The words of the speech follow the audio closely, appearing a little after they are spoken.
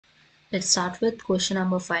Let's start with question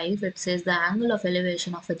number 5. It says the angle of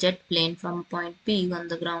elevation of a jet plane from point P on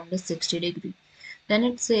the ground is 60 degree. Then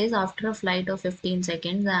it says after a flight of 15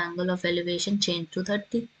 seconds, the angle of elevation changed to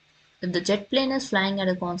 30. If the jet plane is flying at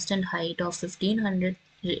a constant height of 1500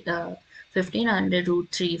 root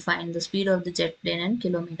 3, find the speed of the jet plane in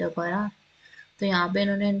kilometre per hour. तो यहाँ पे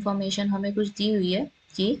इन्होंने information हमें कुछ दी हुई है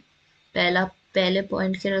कि पहले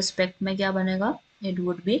पॉइंट के रिस्पेक्ट में क्या बनेगा, इट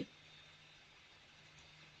वुड बी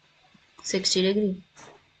 60 डिग्री.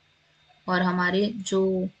 और हमारी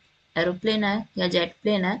जो एरोप्लेन है या जेट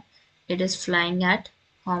प्लेन है, it is flying eight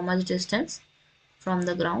how much distance from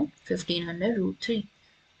the ground 1500 root 3.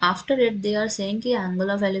 After it they are saying कि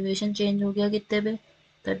एंगल ऑफ एलिवेशन चेंज हो गया कितने पे,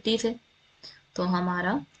 30 से. तो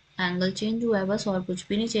हमारा एंगल चेंज हुआ है बस, और कुछ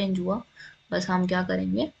भी नहीं चेंज हुआ. बस हम क्या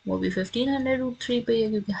करेंगे, वो भी 1500 रूट 3 पे है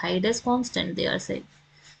क्योंकि height is constant. They are saying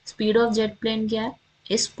speed of jet plane क्या है,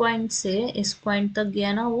 इस पॉइंट से इस पॉइंट तक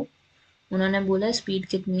गया ना वो, उन्होंने बोला स्पीड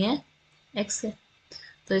कितनी है, एक्स है.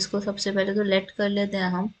 तो इसको सबसे पहले तो लेट कर लेते हैं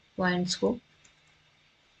हम पॉइंट्स को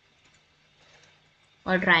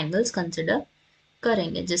और ट्राइंगल्स कंसिडर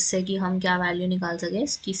करेंगे, जिससे कि हम क्या वैल्यू निकाल सके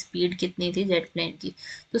इसकी स्पीड कितनी थी जेट प्लेन की.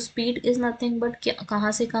 तो स्पीड इज नथिंग बट क्या,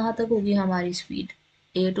 कहाँ से कहाँ तक होगी हमारी स्पीड,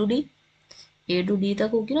 ए टू डी तक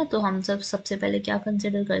होगी ना. तो हम सबसे पहले क्या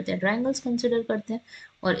कंसिडर करते हैं, ट्राइंगल्स कंसिडर करते हैं.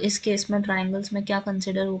 और इस केस में ट्राइंगल्स में क्या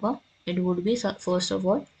कंसिडर होगा, it would be first of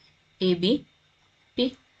all A B P.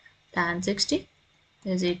 tan 60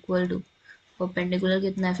 is equal to perpendicular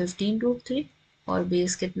कितना है 15 रूट 3 और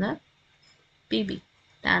बेस कितना है पी बी.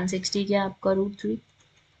 tan 60 क्या है आपका root 3,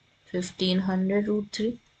 1500 root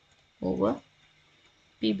 3 over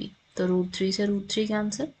P B. तो रूट 3 से रूट 3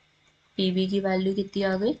 कैंसिल, पी बी की वैल्यू कितनी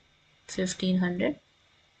आ गई 1500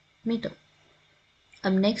 मीटर.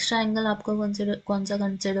 अब नेक्स्ट ट्राइंगल आपका कौन सा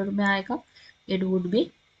कंसिडर में आएगा, it would be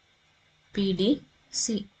P D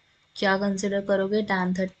C. क्या कंसिडर करोगे,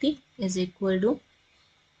 tan 30 is equal to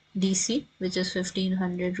D C which is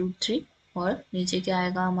 1500 root 3 और नीचे क्या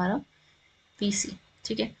आएगा हमारा पी सी.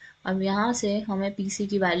 ठीक है, अब यहाँ से हमें पी सी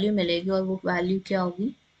की वैल्यू मिलेगी और वो वैल्यू क्या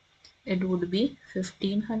होगी, इट वुड बी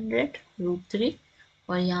 1500 रूट 3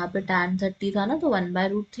 और यहाँ पे tan 30 था ना तो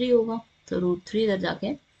 1/√3 होगा. तो रूट 3 इधर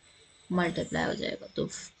जाके मल्टीप्लाई हो जाएगा. तो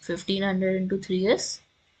 1500 into 3 is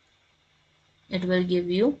it will give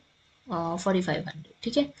you 4500.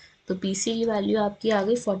 ठीक है, तो पीसी की वैल्यू आपकी आ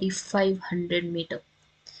गई 4500 मीटर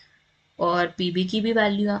और पीबी की भी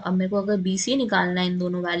वैल्यू है. अब मेरे को अगर बीसी निकालना है इन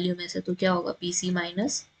दोनों वैल्यू में से तो क्या होगा, PC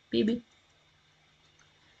minus PB,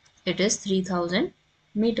 it is 3000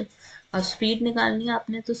 metre. अब स्पीड निकालनी है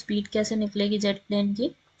आपने, तो स्पीड कैसे निकलेगी जेट प्लेन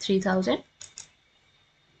की, 3000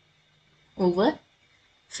 ओवर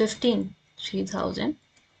 15, 3000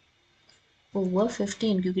 ओवर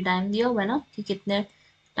 15 क्योंकि टाइम दिया हुआ है ना कि कितने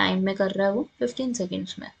टाइम में कर रहा है वो, 15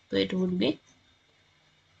 सेकेंड्स में. तो it would be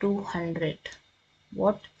 200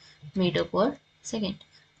 watt meter पर सेकेंड.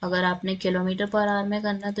 अगर आपने किलोमीटर पर आवर में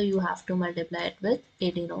करना है तो you have to multiply it with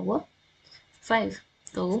 18/5.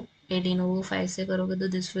 तो 18/5 से करोगे तो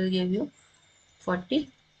this will give you 40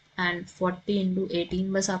 and 40 into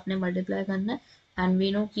 18 बस आपने मल्टीप्लाई करना है. एंड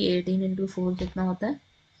वी नो कि 18 इंटू 4 कितना होता है,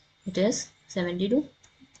 it is 72.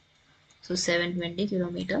 So 720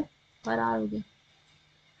 kilometre per hour हो गया.